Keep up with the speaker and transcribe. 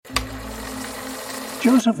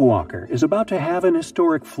Joseph Walker is about to have an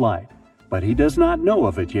historic flight, but he does not know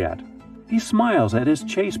of it yet. He smiles at his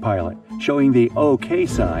chase pilot, showing the OK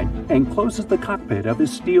sign, and closes the cockpit of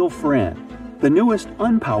his steel friend, the newest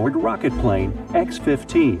unpowered rocket plane,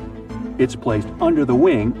 X-15. It's placed under the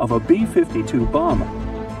wing of a B-52 bomber.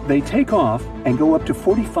 They take off and go up to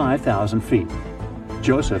 45,000 feet.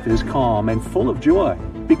 Joseph is calm and full of joy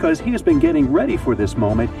because he has been getting ready for this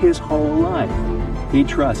moment his whole life. He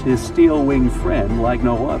trusts his steel-winged friend like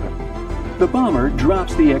no other. The bomber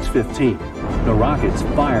drops the X-15. The rockets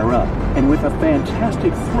fire up, and with a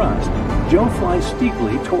fantastic thrust, Joe flies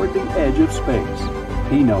steeply toward the edge of space.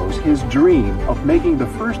 He knows his dream of making the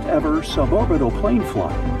first ever suborbital plane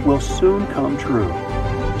flight will soon come true.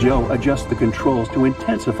 Joe adjusts the controls to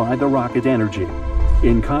intensify the rocket energy.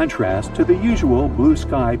 In contrast to the usual blue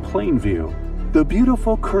sky plane view, the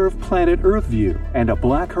beautiful curved planet Earth view and a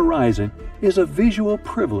black horizon is a visual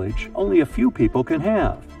privilege only a few people can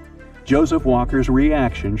have. Joseph Walker's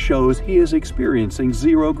reaction shows he is experiencing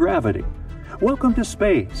zero gravity. "Welcome to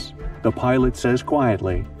space," the pilot says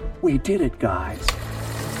quietly. "We did it, guys."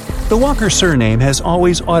 The Walker surname has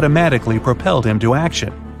always automatically propelled him to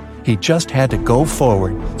action. He just had to go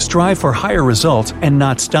forward, strive for higher results, and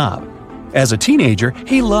not stop. As a teenager,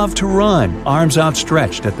 he loved to run, arms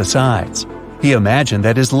outstretched at the sides. He imagined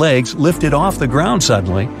that his legs lifted off the ground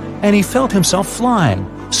suddenly, and he felt himself flying,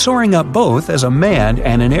 soaring up both as a man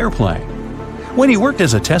and an airplane. When he worked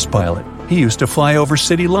as a test pilot, he used to fly over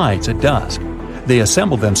city lights at dusk. They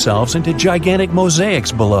assembled themselves into gigantic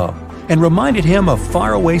mosaics below and reminded him of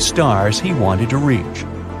faraway stars he wanted to reach.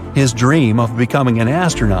 His dream of becoming an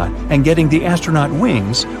astronaut and getting the astronaut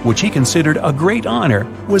wings, which he considered a great honor,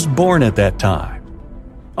 was born at that time.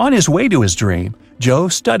 On his way to his dream, Joe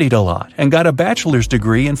studied a lot and got a bachelor's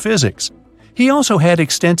degree in physics. He also had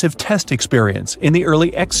extensive test experience in the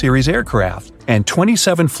early X-series aircraft and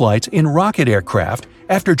 27 flights in rocket aircraft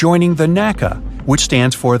after joining the NACA, which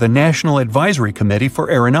stands for the National Advisory Committee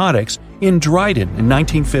for Aeronautics, in Dryden in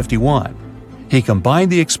 1951. He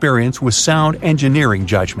combined the experience with sound engineering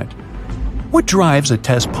judgment. What drives a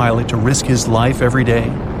test pilot to risk his life every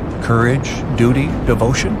day? Courage, duty,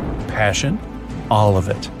 devotion, passion? All of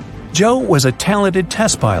it. Joe was a talented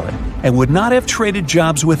test pilot and would not have traded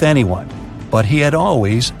jobs with anyone, but he had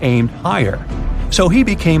always aimed higher. So he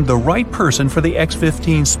became the right person for the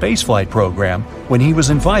X-15 spaceflight program when he was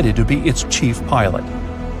invited to be its chief pilot.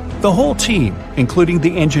 The whole team, including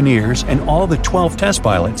the engineers and all the 12 test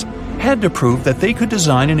pilots, had to prove that they could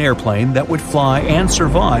design an airplane that would fly and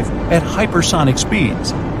survive at hypersonic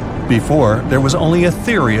speeds. Before, there was only a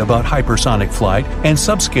theory about hypersonic flight and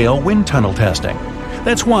subscale wind tunnel testing.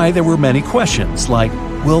 That's why there were many questions like,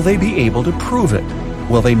 will they be able to prove it?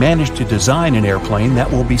 Will they manage to design an airplane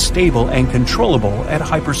that will be stable and controllable at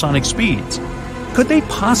hypersonic speeds? Could they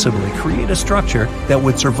possibly create a structure that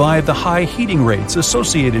would survive the high heating rates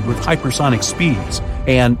associated with hypersonic speeds?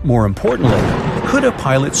 And, more importantly, could a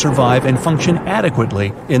pilot survive and function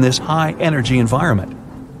adequately in this high-energy environment?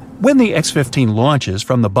 When the X-15 launches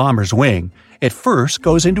from the bomber's wing, it first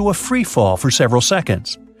goes into a free fall for several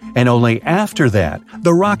seconds, and only after that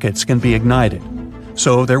the rockets can be ignited.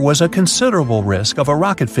 So there was a considerable risk of a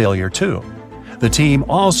rocket failure too. The team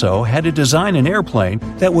also had to design an airplane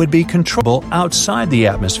that would be controllable outside the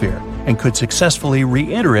atmosphere and could successfully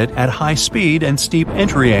re-enter it at high speed and steep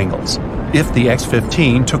entry angles. If the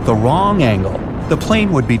X-15 took the wrong angle, the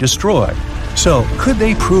plane would be destroyed. So could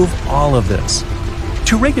they prove all of this?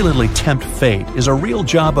 To regularly tempt fate is a real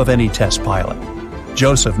job of any test pilot.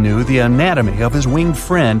 Joseph knew the anatomy of his winged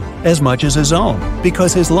friend as much as his own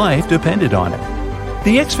because his life depended on it.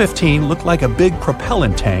 The X-15 looked like a big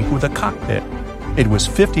propellant tank with a cockpit. It was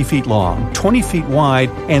 50 feet long, 20 feet wide,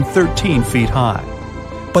 and 13 feet high.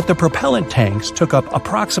 But the propellant tanks took up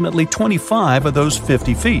approximately 25 of those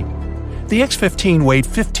 50 feet. The X-15 weighed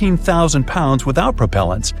 15,000 pounds without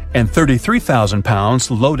propellants and 33,000 pounds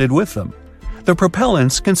loaded with them. The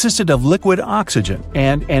propellants consisted of liquid oxygen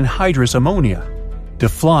and anhydrous ammonia. To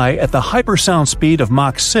fly at the hypersound speed of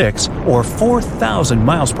Mach 6 or 4,000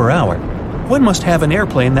 miles per hour, one must have an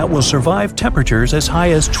airplane that will survive temperatures as high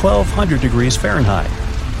as 1,200 degrees Fahrenheit.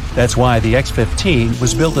 That's why the X-15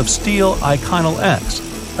 was built of steel Iconal X,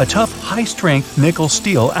 a tough, high-strength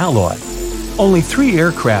nickel-steel alloy. Only 3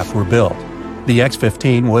 aircraft were built. The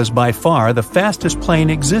X-15 was by far the fastest plane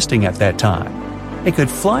existing at that time. It could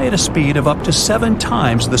fly at a speed of up to 7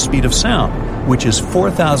 times the speed of sound, which is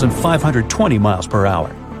 4,520 miles per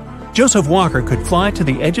hour. Joseph Walker could fly to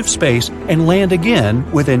the edge of space and land again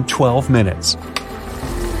within 12 minutes.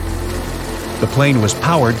 The plane was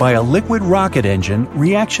powered by a liquid rocket engine,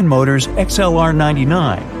 Reaction Motors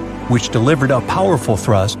XLR-99, which delivered a powerful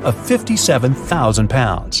thrust of 57,000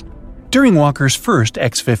 pounds. During Walker's first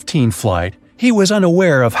X-15 flight, he was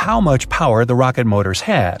unaware of how much power the rocket motors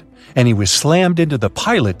had, and he was slammed into the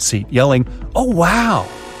pilot seat yelling, "Oh wow!"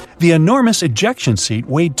 The enormous ejection seat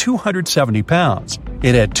weighed 270 pounds.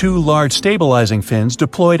 It had 2 large stabilizing fins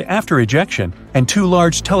deployed after ejection and 2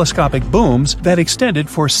 large telescopic booms that extended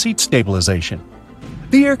for seat stabilization.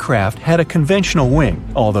 The aircraft had a conventional wing,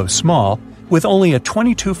 although small, with only a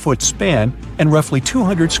 22-foot span and roughly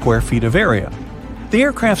 200 square feet of area. The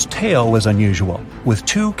aircraft's tail was unusual, with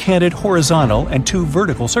 2 canted horizontal and 2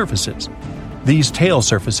 vertical surfaces. These tail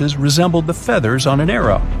surfaces resembled the feathers on an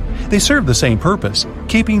arrow. They served the same purpose,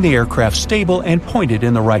 keeping the aircraft stable and pointed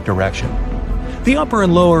in the right direction. The upper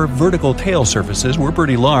and lower vertical tail surfaces were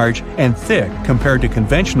pretty large and thick compared to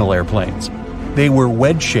conventional airplanes. They were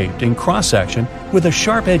wedge-shaped in cross-section with a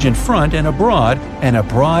sharp edge in front and a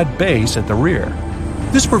broad base at the rear.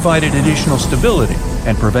 This provided additional stability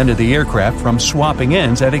and prevented the aircraft from swapping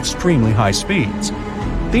ends at extremely high speeds.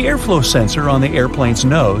 The airflow sensor on the airplane's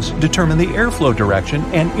nose determined the airflow direction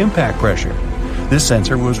and impact pressure. This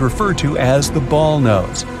sensor was referred to as the ball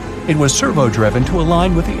nose. It was servo-driven to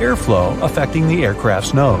align with the airflow affecting the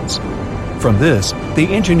aircraft's nose. From this, the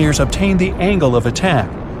engineers obtained the angle of attack,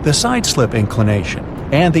 the side slip inclination,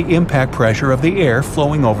 and the impact pressure of the air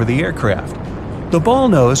flowing over the aircraft. The ball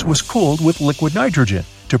nose was cooled with liquid nitrogen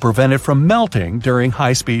to prevent it from melting during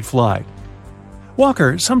high-speed flight.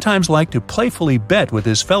 Walker sometimes liked to playfully bet with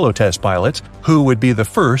his fellow test pilots who would be the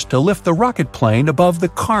first to lift the rocket plane above the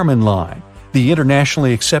Kármán line, the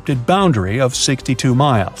internationally accepted boundary of 62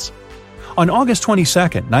 miles. On August 22,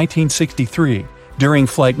 1963, during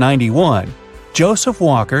Flight 91, Joseph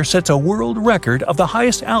Walker sets a world record of the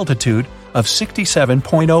highest altitude of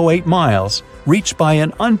 67.08 miles reached by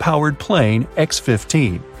an unpowered plane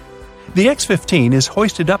X-15. The X-15 is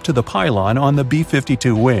hoisted up to the pylon on the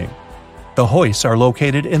B-52 wing. The hoists are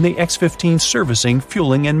located in the X-15 servicing,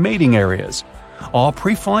 fueling, and mating areas. All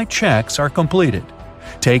pre-flight checks are completed.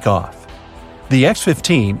 Takeoff. The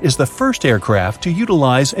X-15 is the first aircraft to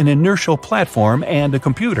utilize an inertial platform and a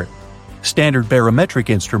computer. Standard barometric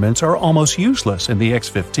instruments are almost useless in the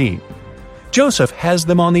X-15. Joseph has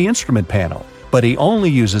them on the instrument panel, but he only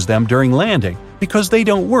uses them during landing because they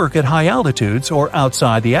don't work at high altitudes or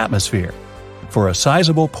outside the atmosphere. For a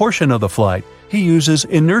sizable portion of the flight, he uses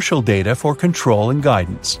inertial data for control and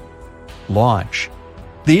guidance. Launch.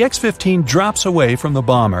 The X-15 drops away from the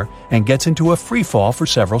bomber and gets into a freefall for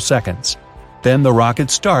several seconds. Then the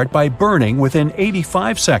rockets start by burning within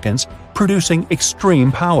 85 seconds, producing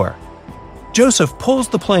extreme power. Joseph pulls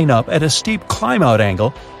the plane up at a steep climb-out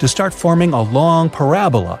angle to start forming a long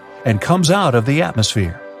parabola and comes out of the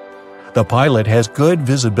atmosphere. The pilot has good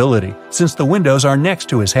visibility since the windows are next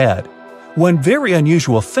to his head. One very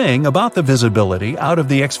unusual thing about the visibility out of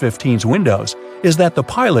the X-15's windows is that the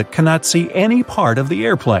pilot cannot see any part of the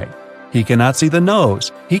airplane. He cannot see the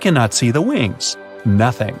nose, he cannot see the wings.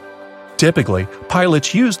 Nothing. Typically,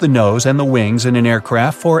 pilots use the nose and the wings in an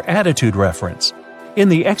aircraft for attitude reference. In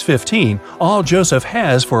the X-15, all Joseph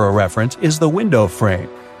has for a reference is the window frame,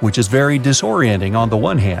 which is very disorienting on the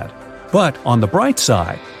one hand. But on the bright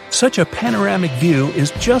side, such a panoramic view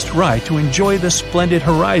is just right to enjoy the splendid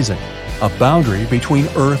horizon, a boundary between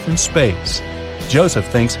Earth and space. Joseph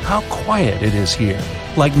thinks how quiet it is here,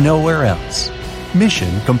 like nowhere else.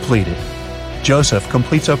 Mission completed. Joseph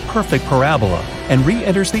completes a perfect parabola and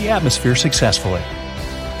re-enters the atmosphere successfully.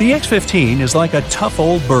 The X-15 is like a tough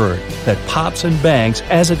old bird that pops and bangs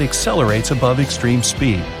as it accelerates above extreme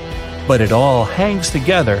speed. But it all hangs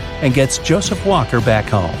together and gets Joseph Walker back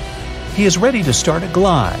home. He is ready to start a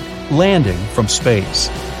glide, landing from space.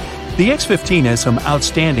 The X-15 has some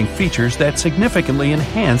outstanding features that significantly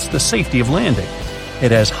enhance the safety of landing. It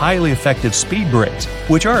has highly effective speed brakes,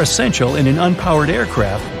 which are essential in an unpowered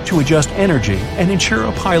aircraft to adjust energy and ensure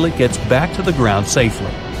a pilot gets back to the ground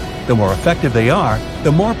safely. The more effective they are,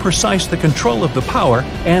 the more precise the control of the power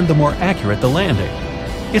and the more accurate the landing.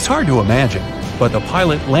 It's hard to imagine, but the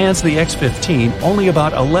pilot lands the X-15 only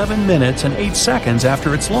about 11 minutes and 8 seconds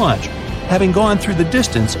after its launch, having gone through the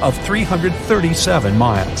distance of 337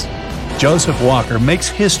 miles. Joseph Walker makes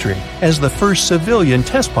history as the first civilian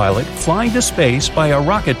test pilot flying to space by a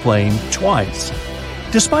rocket plane twice.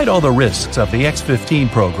 Despite all the risks of the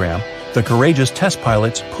X-15 program, the courageous test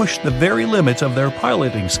pilots pushed the very limits of their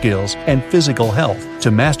piloting skills and physical health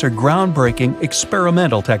to master groundbreaking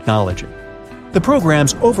experimental technology. The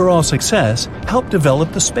program's overall success helped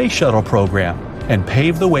develop the Space Shuttle program and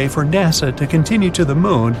paved the way for NASA to continue to the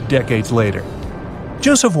moon decades later.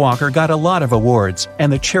 Joseph Walker got a lot of awards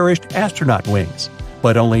and the cherished astronaut wings,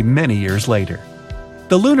 but only many years later.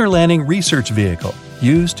 The Lunar Landing Research Vehicle,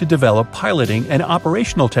 used to develop piloting and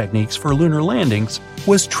operational techniques for lunar landings,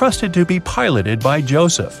 was trusted to be piloted by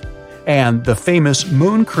Joseph, and the famous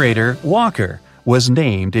moon crater Walker was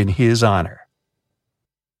named in his honor.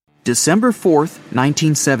 December 4th,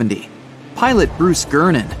 1970. Pilot Bruce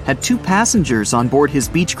Gernon had 2 passengers on board his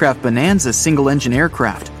Beechcraft Bonanza single-engine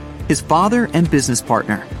aircraft, his father and business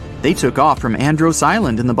partner. They took off from Andros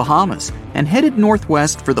Island in the Bahamas and headed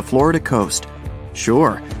northwest for the Florida coast.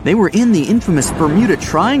 Sure, they were in the infamous Bermuda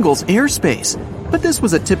Triangle's airspace, but this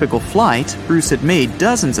was a typical flight Bruce had made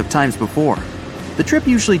dozens of times before. The trip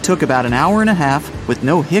usually took about an hour and a half with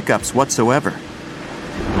no hiccups whatsoever.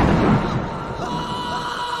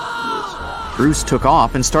 Bruce took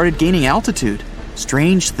off and started gaining altitude.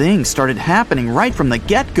 Strange things started happening right from the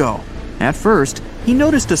get-go. At first, he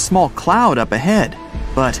noticed a small cloud up ahead,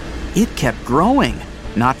 but it kept growing.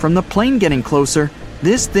 Not from the plane getting closer.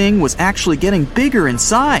 This thing was actually getting bigger in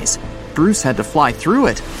size. Bruce had to fly through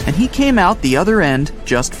it, and he came out the other end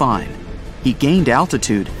just fine. He gained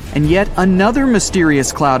altitude, and yet another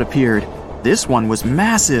mysterious cloud appeared. This one was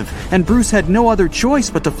massive, and Bruce had no other choice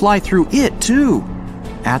but to fly through it too.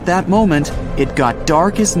 At that moment, it got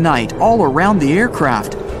dark as night all around the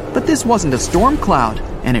aircraft. But this wasn't a storm cloud,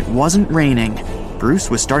 and it wasn't raining. Bruce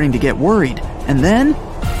was starting to get worried, and then,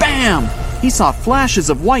 bam! He saw flashes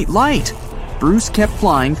of white light. Bruce kept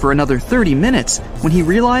flying for another 30 minutes when he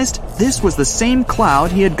realized this was the same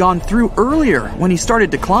cloud he had gone through earlier when he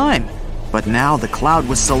started to climb. But now the cloud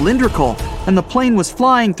was cylindrical, and the plane was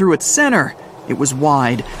flying through its center. It was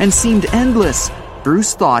wide and seemed endless.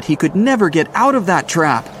 Bruce thought he could never get out of that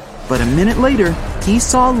trap. But a minute later, he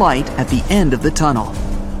saw light at the end of the tunnel.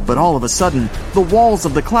 But all of a sudden, the walls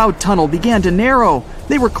of the cloud tunnel began to narrow.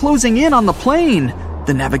 They were closing in on the plane.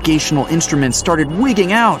 The navigational instruments started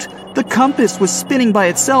wigging out. The compass was spinning by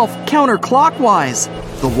itself counterclockwise.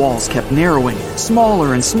 The walls kept narrowing,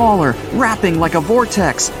 smaller and smaller, wrapping like a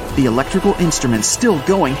vortex. The electrical instruments still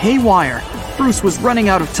going haywire. Bruce was running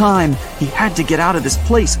out of time. He had to get out of this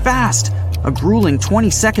place fast. A grueling 20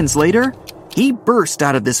 seconds later, he burst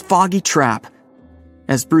out of this foggy trap.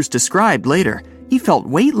 As Bruce described later, he felt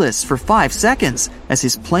weightless for 5 seconds as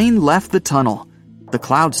his plane left the tunnel. The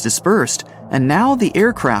clouds dispersed, and now the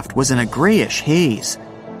aircraft was in a grayish haze.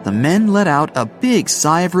 The men let out a big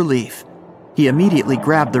sigh of relief. He immediately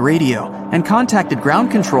grabbed the radio and contacted ground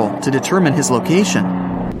control to determine his location.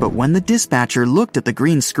 But when the dispatcher looked at the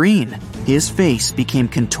green screen, his face became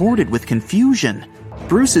contorted with confusion.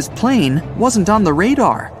 Bruce's plane wasn't on the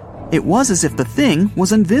radar. It was as if the thing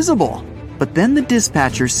was invisible. But then the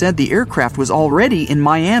dispatcher said the aircraft was already in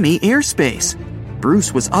Miami airspace.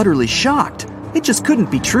 Bruce was utterly shocked. It just couldn't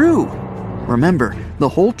be true. Remember, the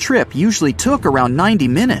whole trip usually took around 90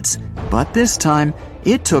 minutes, but this time,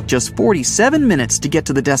 it took just 47 minutes to get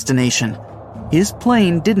to the destination. His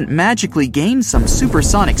plane didn't magically gain some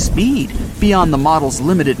supersonic speed beyond the model's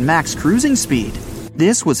limited max cruising speed.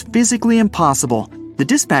 This was physically impossible. The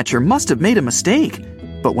dispatcher must have made a mistake.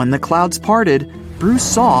 But when the clouds parted, Bruce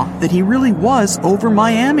saw that he really was over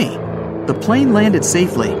Miami. The plane landed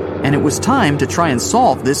safely, and it was time to try and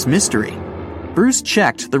solve this mystery. Bruce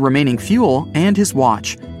checked the remaining fuel and his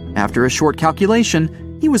watch. After a short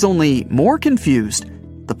calculation, he was only more confused.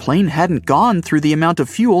 The plane hadn't gone through the amount of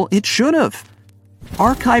fuel it should have.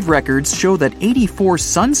 Archive records show that 84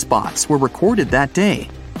 sunspots were recorded that day,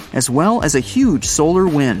 as well as a huge solar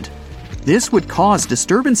wind. This would cause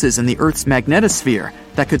disturbances in the Earth's magnetosphere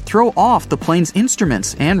that could throw off the plane's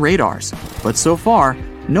instruments and radars. But so far,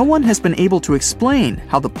 no one has been able to explain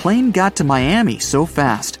how the plane got to Miami so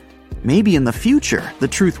fast. Maybe in the future, the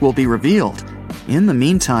truth will be revealed. In the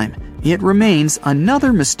meantime, it remains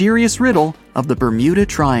another mysterious riddle of the Bermuda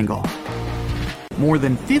Triangle. More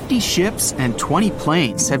than 50 ships and 20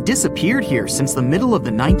 planes have disappeared here since the middle of the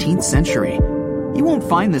 19th century. You won't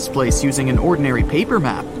find this place using an ordinary paper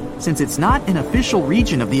map, since it's not an official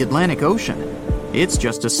region of the Atlantic Ocean. It's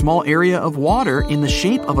just a small area of water in the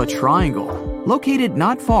shape of a triangle, located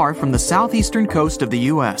not far from the southeastern coast of the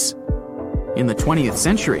U.S. In the 20th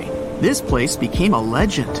century, this place became a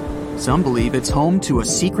legend. Some believe it's home to a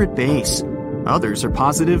secret base. Others are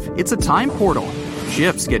positive it's a time portal.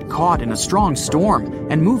 Ships get caught in a strong storm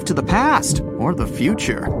and move to the past or the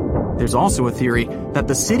future. There's also a theory that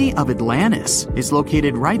the city of Atlantis is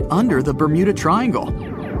located right under the Bermuda Triangle.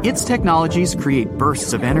 Its technologies create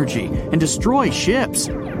bursts of energy and destroy ships.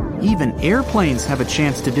 Even airplanes have a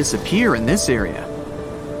chance to disappear in this area.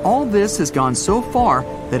 All this has gone so far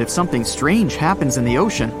that if something strange happens in the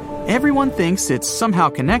ocean, everyone thinks it's somehow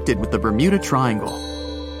connected with the Bermuda Triangle.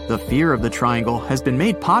 The fear of the triangle has been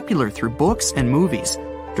made popular through books and movies.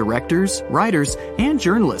 Directors, writers, and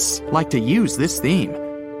journalists like to use this theme.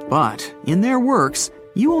 But in their works,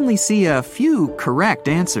 you only see a few correct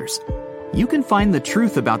answers. You can find the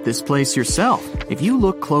truth about this place yourself if you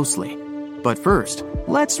look closely. But first,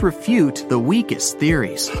 let's refute the weakest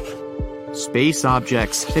theories. Space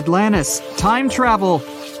objects, Atlantis, time travel.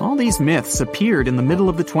 All these myths appeared in the middle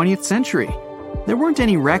of the 20th century. There weren't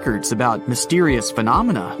any records about mysterious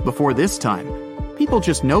phenomena before this time. People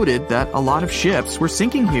just noted that a lot of ships were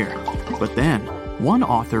sinking here. But then, one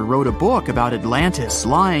author wrote a book about Atlantis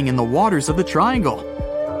lying in the waters of the Triangle.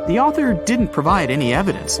 The author didn't provide any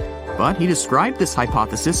evidence, but he described this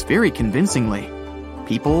hypothesis very convincingly.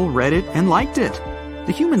 People read it and liked it.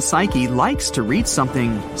 The human psyche likes to read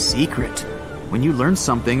something secret. When you learn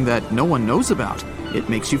something that no one knows about, it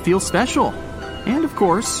makes you feel special. And of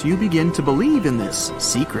course, you begin to believe in this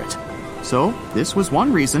secret. So, this was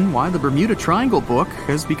one reason why the Bermuda Triangle book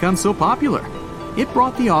has become so popular. It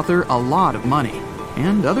brought the author a lot of money,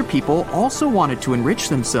 and other people also wanted to enrich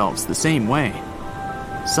themselves the same way.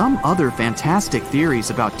 Some other fantastic theories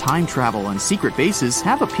about time travel and secret bases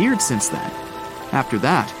have appeared since then. After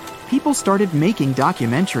that, people started making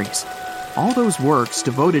documentaries. All those works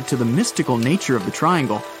devoted to the mystical nature of the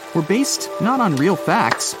triangle were based not on real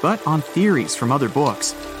facts, but on theories from other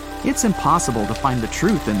books. It's impossible to find the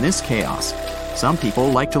truth in this chaos. Some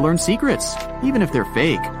people like to learn secrets, even if they're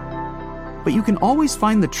fake. But you can always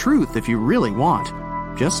find the truth if you really want.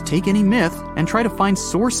 Just take any myth and try to find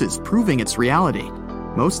sources proving its reality.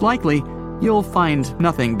 Most likely, you'll find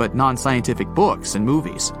nothing but non-scientific books and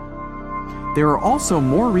movies. There are also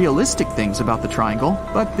more realistic things about the triangle,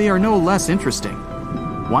 but they are no less interesting.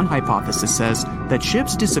 One hypothesis says that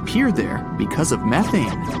ships disappeared there because of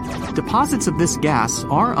methane. Deposits of this gas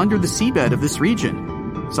are under the seabed of this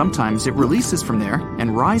region. Sometimes it releases from there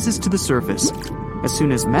and rises to the surface. As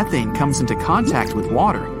soon as methane comes into contact with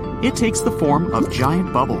water, it takes the form of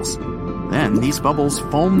giant bubbles. Then these bubbles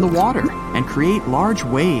foam the water and create large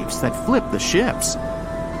waves that flip the ships.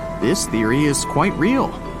 This theory is quite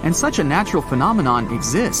real, and such a natural phenomenon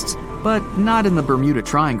exists, but not in the Bermuda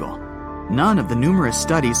Triangle. None of the numerous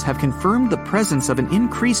studies have confirmed the presence of an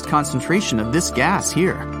increased concentration of this gas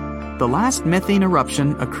here. The last methane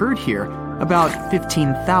eruption occurred here about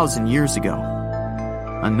 15,000 years ago.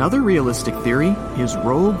 Another realistic theory is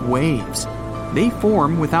rogue waves. They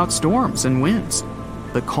form without storms and winds.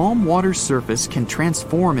 The calm water surface can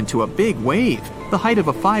transform into a big wave, the height of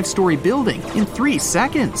a 5-story building, in 3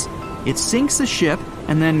 seconds. It sinks a ship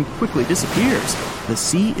and then quickly disappears. The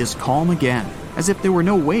sea is calm again, as if there were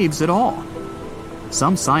no waves at all.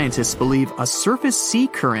 Some scientists believe a surface sea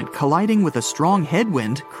current colliding with a strong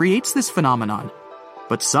headwind creates this phenomenon.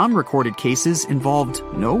 But some recorded cases involved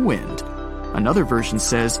no wind. Another version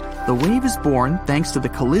says the wave is born thanks to the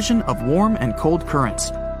collision of warm and cold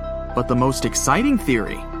currents. But the most exciting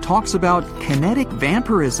theory talks about kinetic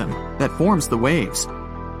vampirism that forms the waves.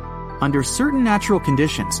 Under certain natural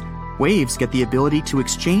conditions, waves get the ability to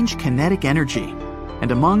exchange kinetic energy.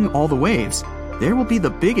 And among all the waves, there will be the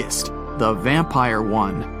biggest, the vampire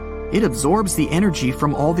one. It absorbs the energy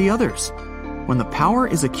from all the others. When the power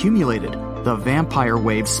is accumulated, the vampire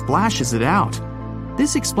wave splashes it out.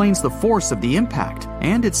 This explains the force of the impact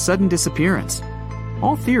and its sudden disappearance.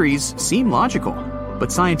 All theories seem logical,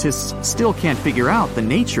 but scientists still can't figure out the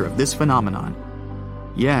nature of this phenomenon.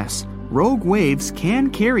 Yes, rogue waves can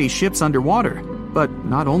carry ships underwater, but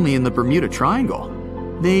not only in the Bermuda Triangle.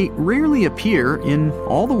 They rarely appear in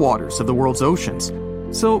all the waters of the world's oceans.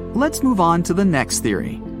 So let's move on to the next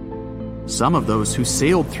theory. Some of those who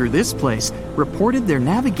sailed through this place reported their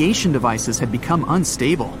navigation devices had become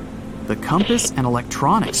unstable. The compass and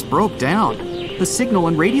electronics broke down. The signal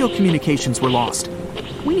and radio communications were lost.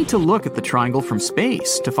 We need to look at the triangle from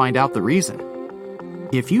space to find out the reason.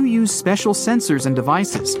 If you use special sensors and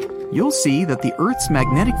devices, you'll see that the Earth's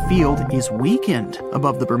magnetic field is weakened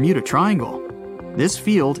above the Bermuda Triangle. This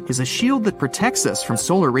field is a shield that protects us from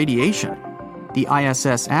solar radiation. The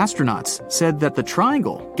ISS astronauts said that the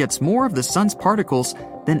triangle gets more of the sun's particles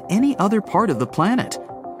than any other part of the planet.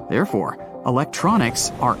 Therefore,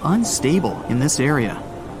 electronics are unstable in this area.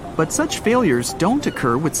 But such failures don't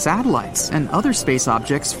occur with satellites and other space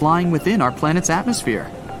objects flying within our planet's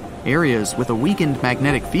atmosphere. Areas with a weakened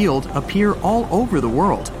magnetic field appear all over the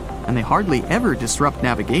world, and they hardly ever disrupt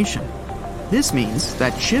navigation. This means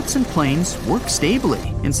that ships and planes work stably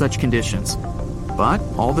in such conditions. But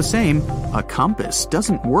all the same, a compass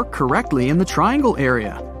doesn't work correctly in the triangle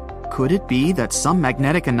area. Could it be that some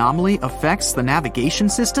magnetic anomaly affects the navigation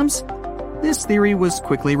systems? This theory was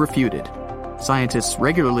quickly refuted. Scientists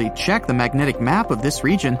regularly check the magnetic map of this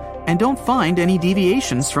region and don't find any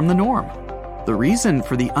deviations from the norm. The reason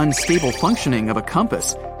for the unstable functioning of a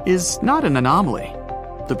compass is not an anomaly.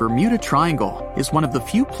 The Bermuda Triangle is one of the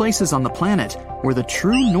few places on the planet where the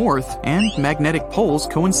true north and magnetic poles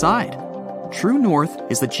coincide. True north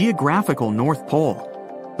is the geographical North Pole.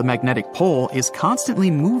 The magnetic pole is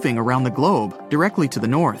constantly moving around the globe directly to the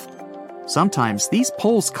north. Sometimes these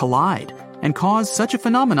poles collide and cause such a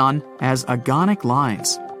phenomenon as agonic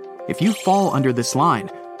lines. If you fall under this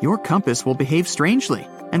line, your compass will behave strangely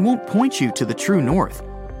and won't point you to the true north.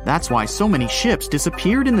 That's why so many ships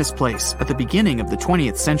disappeared in this place at the beginning of the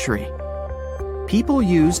 20th century. People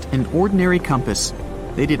used an ordinary compass.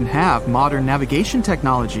 They didn't have modern navigation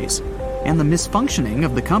technologies, and the misfunctioning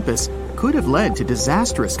of the compass could have led to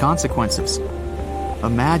disastrous consequences.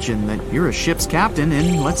 Imagine that you're a ship's captain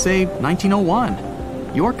in, let's say,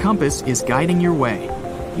 1901. Your compass is guiding your way.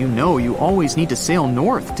 You know you always need to sail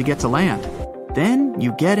north to get to land. Then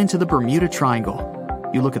you get into the Bermuda Triangle.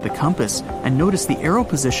 You look at the compass and notice the arrow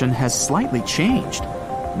position has slightly changed.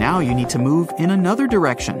 Now you need to move in another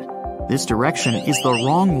direction. This direction is the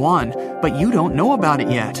wrong one, but you don't know about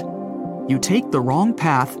it yet. You take the wrong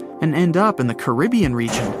path and end up in the Caribbean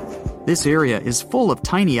region. This area is full of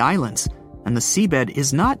tiny islands, and the seabed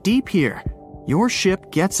is not deep here. Your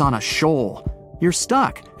ship gets on a shoal. You're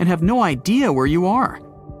stuck and have no idea where you are.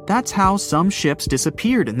 That's how some ships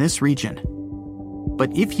disappeared in this region.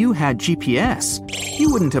 But if you had GPS,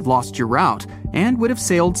 you wouldn't have lost your route and would have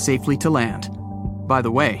sailed safely to land. By the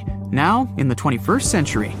way, now, in the 21st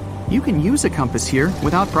century, you can use a compass here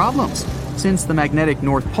without problems, since the magnetic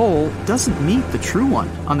North Pole doesn't meet the true one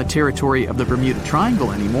on the territory of the Bermuda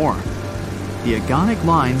Triangle anymore. The agonic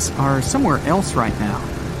lines are somewhere else right now.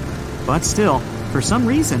 But still, for some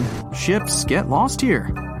reason, ships get lost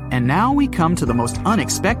here. And now we come to the most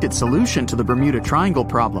unexpected solution to the Bermuda Triangle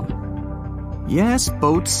problem. Yes,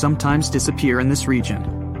 boats sometimes disappear in this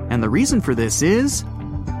region. And the reason for this is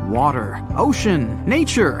water, ocean,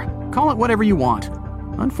 nature, call it whatever you want.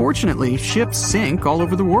 Unfortunately, ships sink all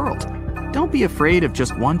over the world. Don't be afraid of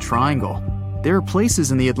just one triangle. There are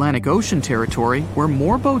places in the Atlantic Ocean territory where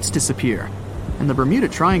more boats disappear, and the Bermuda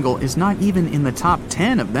Triangle is not even in the top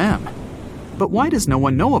 10 of them. But why does no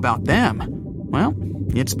one know about them? Well,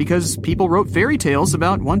 it's because people wrote fairy tales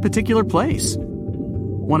about one particular place.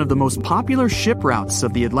 One of the most popular ship routes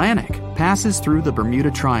of the Atlantic passes through the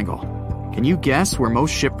Bermuda Triangle. Can you guess where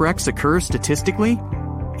most shipwrecks occur statistically?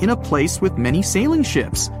 In a place with many sailing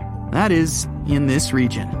ships. That is, in this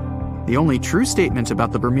region. The only true statement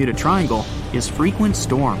about the Bermuda Triangle is frequent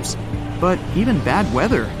storms. But even bad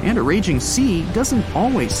weather and a raging sea doesn't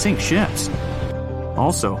always sink ships.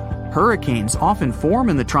 Also, hurricanes often form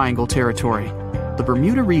in the Triangle territory. The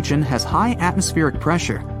Bermuda region has high atmospheric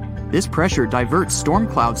pressure. This pressure diverts storm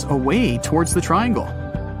clouds away towards the Triangle.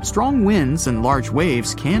 Strong winds and large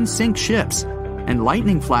waves can sink ships, and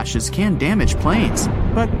lightning flashes can damage planes,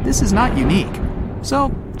 but this is not unique. So,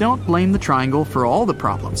 don't blame the Triangle for all the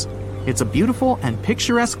problems. It's a beautiful and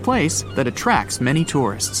picturesque place that attracts many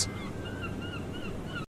tourists.